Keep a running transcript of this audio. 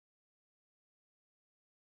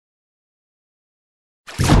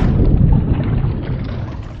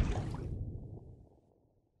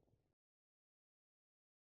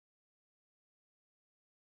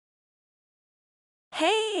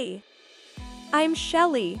Hey! I'm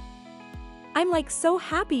Shelly. I'm so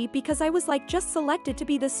happy because I was just selected to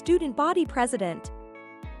be the student body president.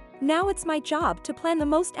 Now it's my job to plan the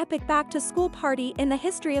most epic back-to-school party in the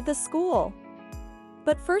history of the school.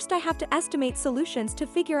 But first I have to estimate solutions to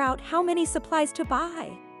figure out how many supplies to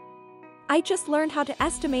buy. I just learned how to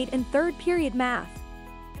estimate in third period math.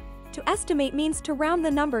 To estimate means to round the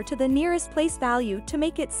number to the nearest place value to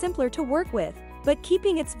make it simpler to work with, but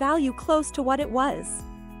keeping its value close to what it was.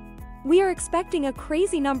 We are expecting a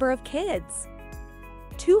crazy number of kids.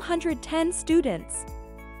 210 students.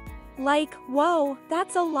 Whoa,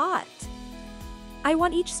 that's a lot. I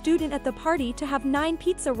want each student at the party to have 9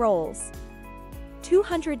 pizza rolls.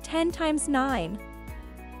 210 times 9.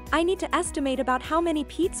 I need to estimate about how many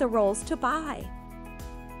pizza rolls to buy.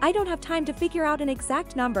 I don't have time to figure out an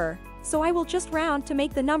exact number, so I will just round to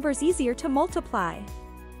make the numbers easier to multiply.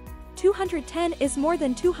 210 is more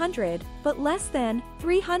than 200, but less than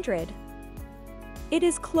 300. It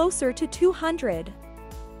is closer to 200.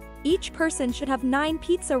 Each person should have 9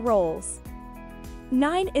 pizza rolls.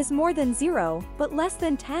 9 is more than 0, but less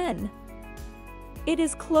than 10. It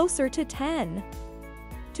is closer to 10.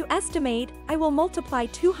 To estimate, I will multiply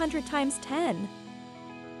 200 times 10.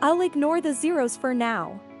 I'll ignore the zeros for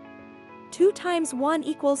now. 2 times 1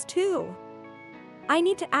 equals 2. I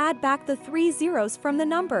need to add back the 3 zeros from the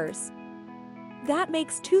numbers. That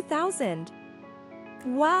makes 2,000.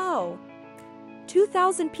 Wow!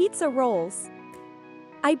 2,000 pizza rolls.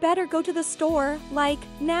 I better go to the store,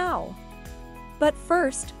 now. But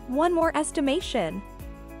first, one more estimation.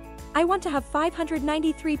 I want to have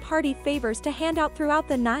 593 party favors to hand out throughout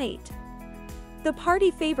the night. The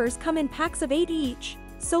party favors come in packs of 8 each,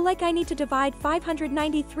 so I need to divide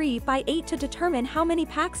 593 by 8 to determine how many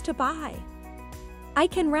packs to buy. I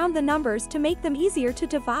can round the numbers to make them easier to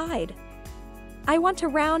divide. I want to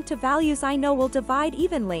round to values I know will divide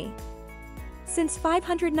evenly. Since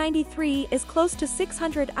 593 is close to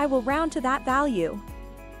 600, I will round to that value.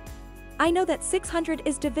 I know that 600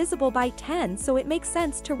 is divisible by 10, so it makes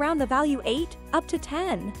sense to round the value 8 up to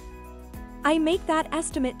 10. I make that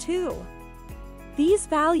estimate too. These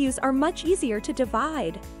values are much easier to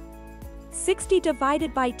divide. 60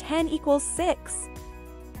 divided by 10 equals 6.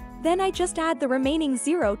 Then I just add the remaining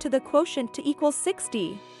 0 to the quotient to equal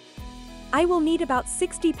 60. I will need about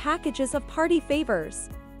 60 packages of party favors.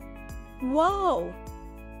 Whoa!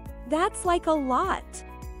 That's a lot.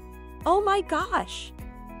 Oh my gosh!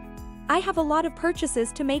 I have a lot of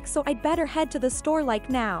purchases to make, so I'd better head to the store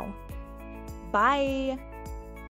now. Bye!